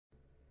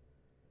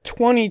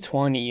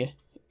2020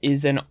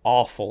 is an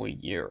awful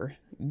year.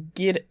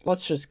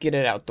 Let's just get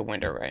it out the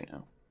window right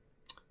now.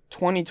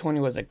 2020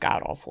 was a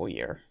god-awful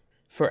year.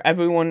 For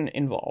everyone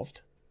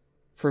involved.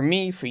 For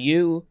me, for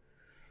you,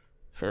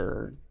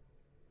 for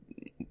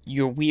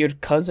your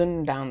weird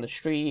cousin down the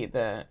street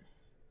that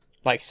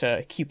likes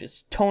to keep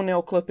his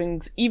toenail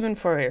clippings. Even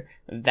for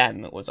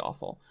them, it was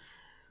awful.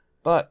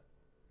 But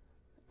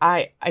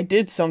I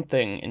did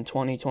something in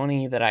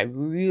 2020 that I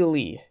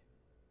really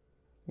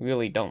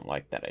don't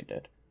like that I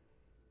did.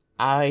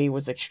 I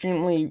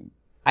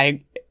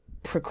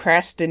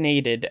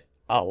procrastinated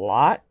a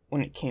lot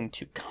when it came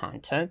to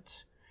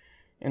content,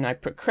 and I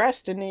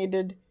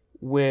procrastinated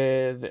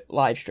with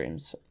live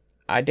streams.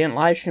 I didn't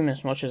live stream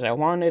as much as I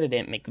wanted, I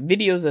didn't make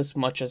videos as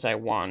much as I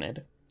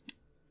wanted,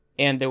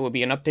 and there will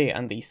be an update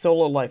on the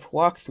Solo Life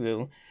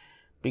walkthrough,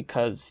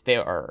 because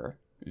there are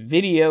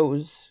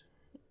videos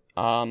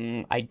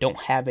I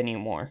don't have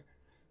anymore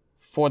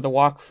for the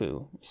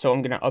walkthrough, so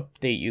I'm going to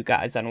update you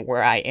guys on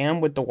where I am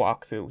with the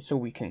walkthrough, so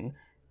we can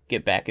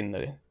get back in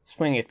the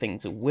swing of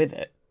things with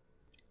it.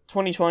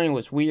 2020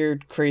 was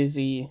weird,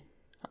 crazy.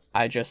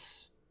 I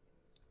just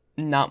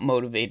not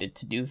motivated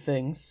to do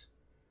things.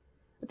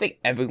 I think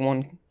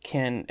everyone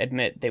can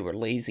admit they were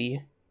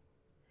lazy,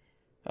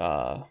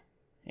 and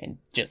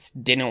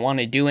just didn't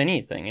want to do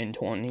anything in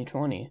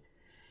 2020.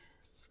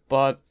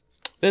 But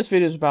this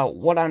video is about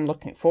what I'm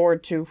looking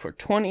forward to for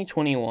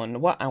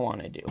 2021, what I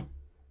want to do.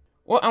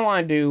 What I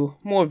want to do,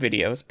 more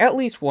videos, at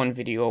least one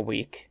video a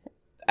week.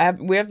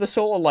 We have the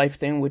Solo Life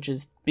thing, which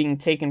is being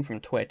taken from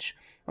Twitch.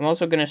 I'm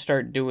also going to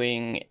start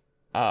doing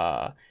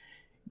gameplay,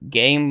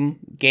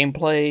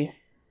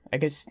 I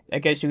guess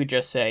you could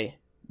just say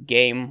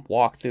game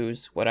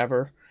walkthroughs,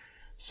 whatever.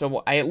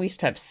 So I at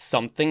least have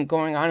something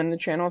going on in the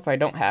channel if I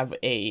don't have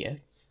I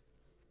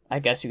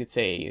guess you could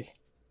say,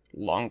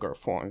 longer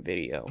form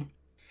video.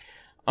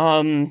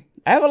 I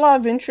have a lot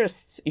of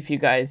interests, if you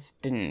guys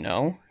didn't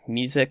know.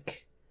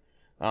 Music.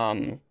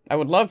 I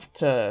would love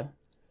to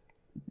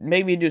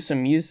maybe do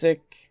some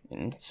music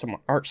and some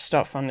art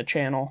stuff on the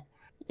channel.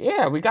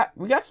 Yeah, we got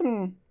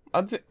some,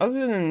 other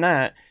than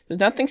that, there's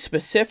nothing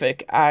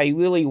specific I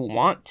really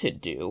want to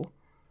do,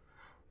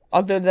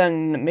 other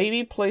than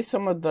maybe play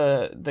some of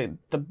the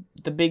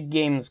big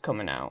games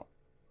coming out.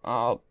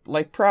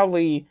 Like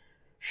probably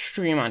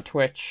stream on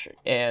Twitch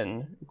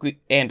and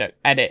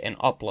edit and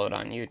upload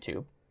on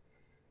YouTube.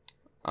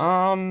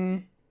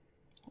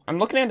 I'm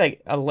looking at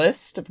a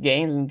list of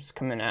games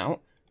coming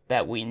out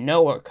that we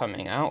know are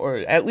coming out, or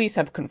at least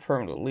have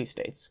confirmed release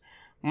dates.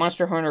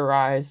 Monster Hunter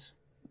Rise.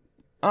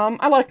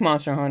 I like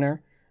Monster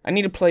Hunter. I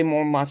need to play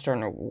more Monster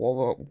Hunter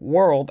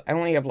World. I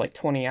only have like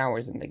 20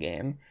 hours in the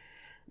game.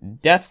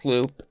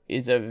 Deathloop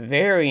is a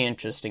very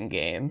interesting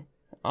game.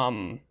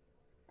 I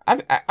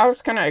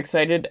was kind of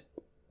excited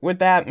with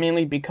that,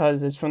 mainly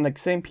because it's from the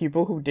same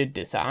people who did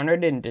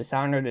Dishonored, and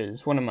Dishonored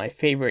is one of my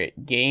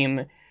favorite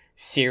game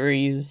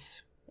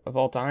series of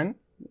all time,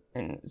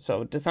 and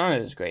so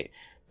Dishonored is great.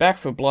 Back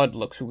 4 Blood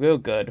looks real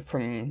good.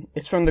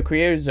 It's from the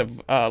creators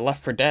of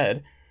Left 4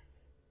 Dead,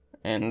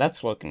 and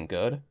that's looking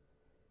good.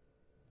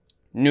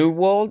 New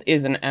World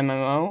is an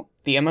MMO,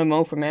 the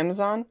MMO from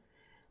Amazon.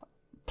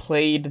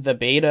 Played the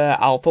beta,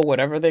 alpha,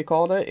 whatever they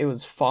called it. It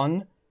was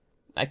fun.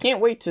 I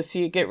can't wait to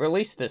see it get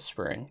released this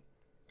spring.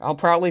 I'll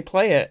probably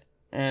play it,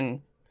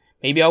 and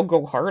maybe I'll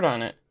go hard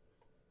on it.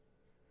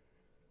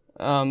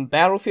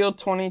 Battlefield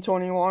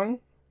 2021,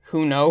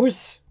 who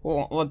knows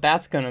what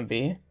that's gonna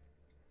be.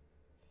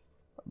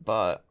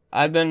 But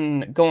I've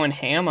been going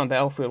ham on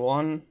Battlefield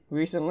 1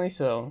 recently,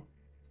 so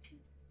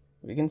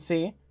we can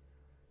see.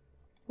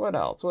 What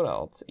else?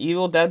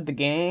 Evil Dead the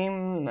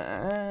game?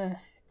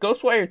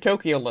 Ghostwire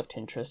Tokyo looked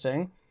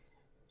interesting.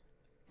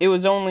 It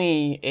was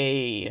only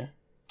a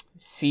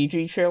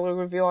CG trailer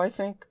reveal, I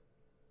think.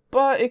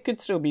 But it could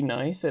still be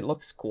nice. It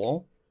looks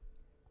cool.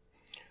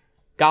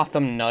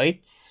 Gotham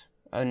Knights,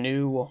 a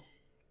new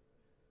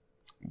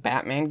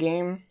Batman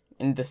game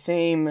in the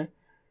same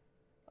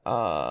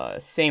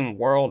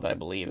world, I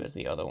believe, as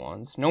the other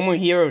ones. No More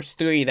Heroes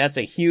 3, that's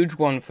a huge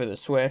one for the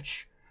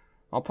Switch.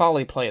 I'll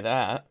probably play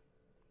that.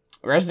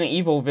 Resident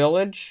Evil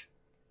Village,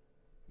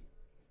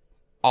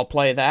 I'll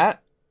play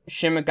that.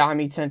 Shin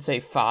Megami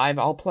Tensei 5,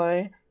 I'll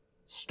play.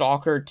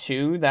 Stalker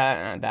 2,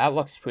 that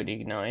looks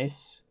pretty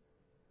nice.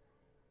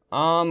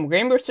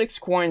 Rainbow Six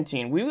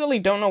Quarantine. We really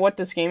don't know what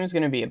this game is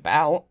going to be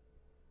about,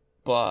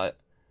 but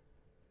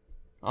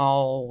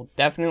I'll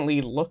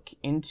definitely look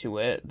into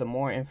it the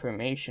more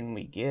information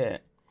we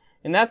get.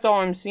 And that's all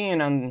I'm seeing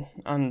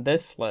on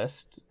this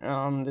list.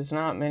 There's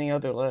not many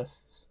other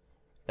lists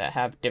that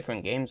have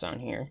different games on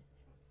here.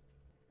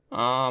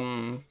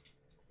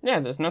 Yeah,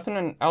 there's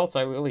nothing else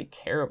I really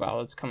care about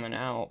that's coming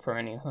out for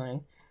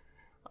anything.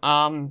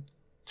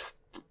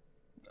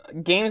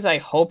 Games I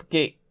hope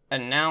get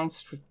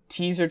announced,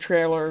 teaser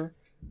trailer,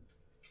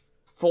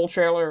 full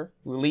trailer,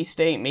 release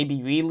date,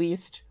 maybe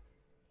released.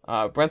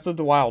 Breath of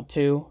the Wild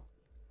 2.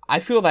 I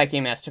feel that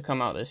game has to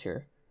come out this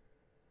year.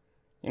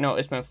 You know,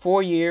 it's been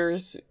 4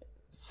 years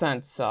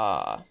since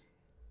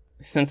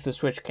the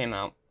Switch came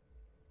out.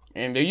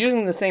 And they're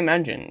using the same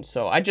engine,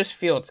 so I just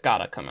feel it's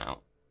gotta come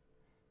out.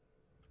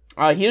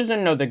 Here's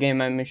another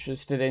game I'm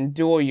interested in.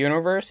 Dual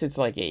Universe. It's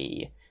like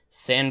a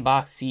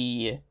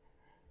sandboxy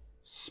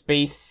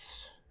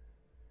space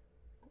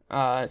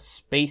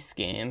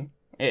game.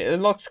 It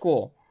looks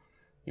cool.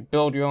 You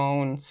build your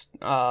own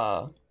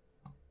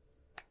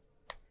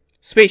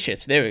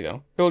spaceships. There we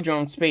go. Build your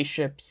own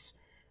spaceships.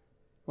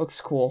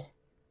 Looks cool.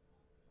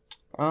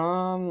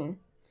 Phantasy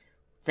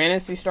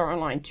Star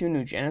Online 2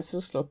 New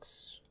Genesis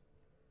looks...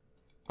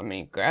 I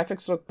mean,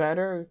 graphics look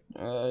better.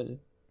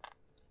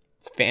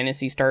 It's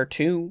Phantasy Star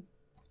 2.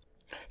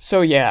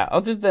 So yeah,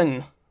 other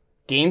than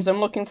games I'm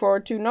looking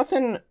forward to,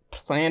 nothing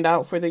planned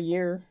out for the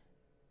year.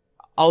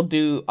 I'll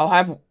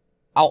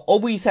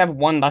always have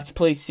one Let's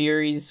Play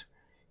series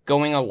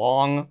going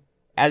along,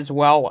 as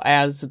well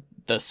as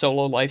the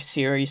Solo Life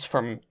series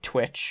from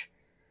Twitch,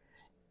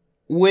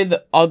 with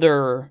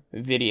other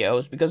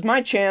videos, because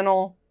my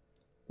channel,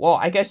 well,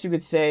 I guess you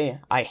could say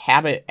I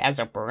have it as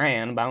a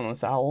brand,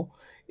 BoundlessOwl.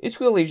 It's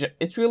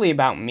really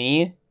about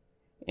me,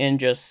 and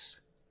just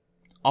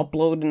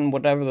uploading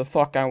whatever the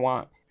fuck I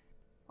want.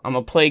 I'm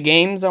gonna play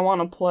games I want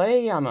to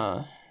play,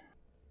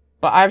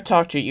 but I've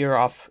talked your ear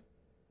off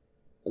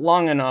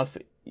long enough.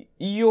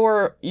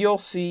 You'll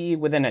see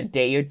within a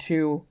day or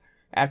two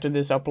after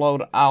this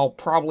upload, I'll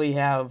probably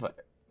have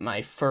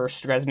my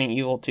first Resident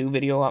Evil 2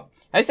 video up.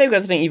 I say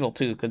Resident Evil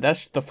 2 because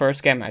that's the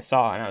first game I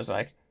saw, and I was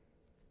like,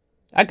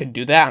 I could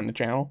do that on the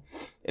channel.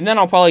 And then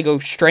I'll probably go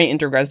straight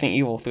into Resident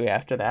Evil 3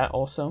 after that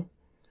also.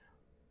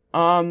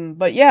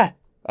 But yeah,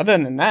 other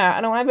than that,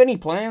 I don't have any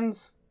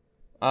plans.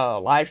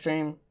 Live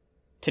stream.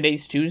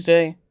 Today's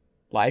Tuesday.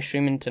 Live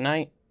streaming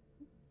tonight.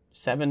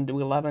 7 to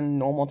 11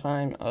 normal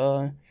time.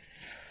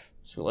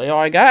 That's really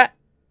all I got.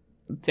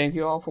 Thank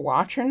you all for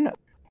watching.